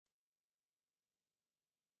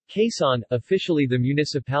Quezon, officially the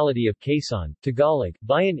Municipality of Quezon, Tagalog,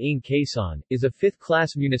 Bayan ng Quezon, is a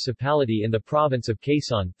fifth-class municipality in the province of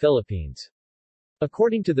Quezon, Philippines.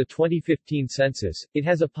 According to the 2015 census, it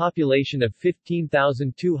has a population of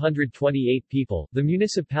 15,228 people. The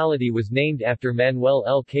municipality was named after Manuel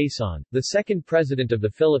L. Quezon, the second president of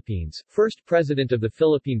the Philippines, first president of the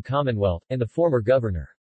Philippine Commonwealth, and the former governor.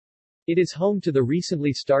 It is home to the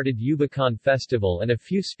recently started Yubakan Festival and a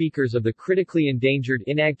few speakers of the critically endangered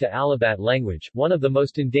Inagta Alabat language, one of the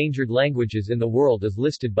most endangered languages in the world as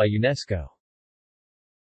listed by UNESCO.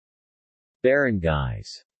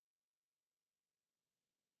 Barangays.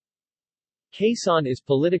 Quezon is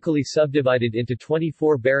politically subdivided into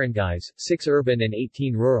 24 barangays, 6 urban and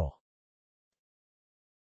 18 rural.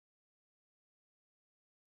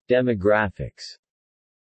 Demographics.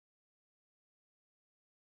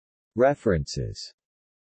 References.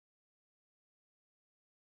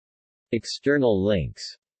 External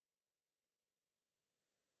links.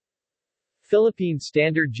 Philippine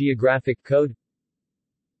Standard Geographic Code,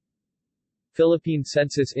 Philippine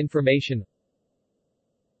Census Information,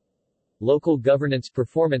 Local Governance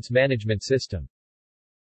Performance Management System.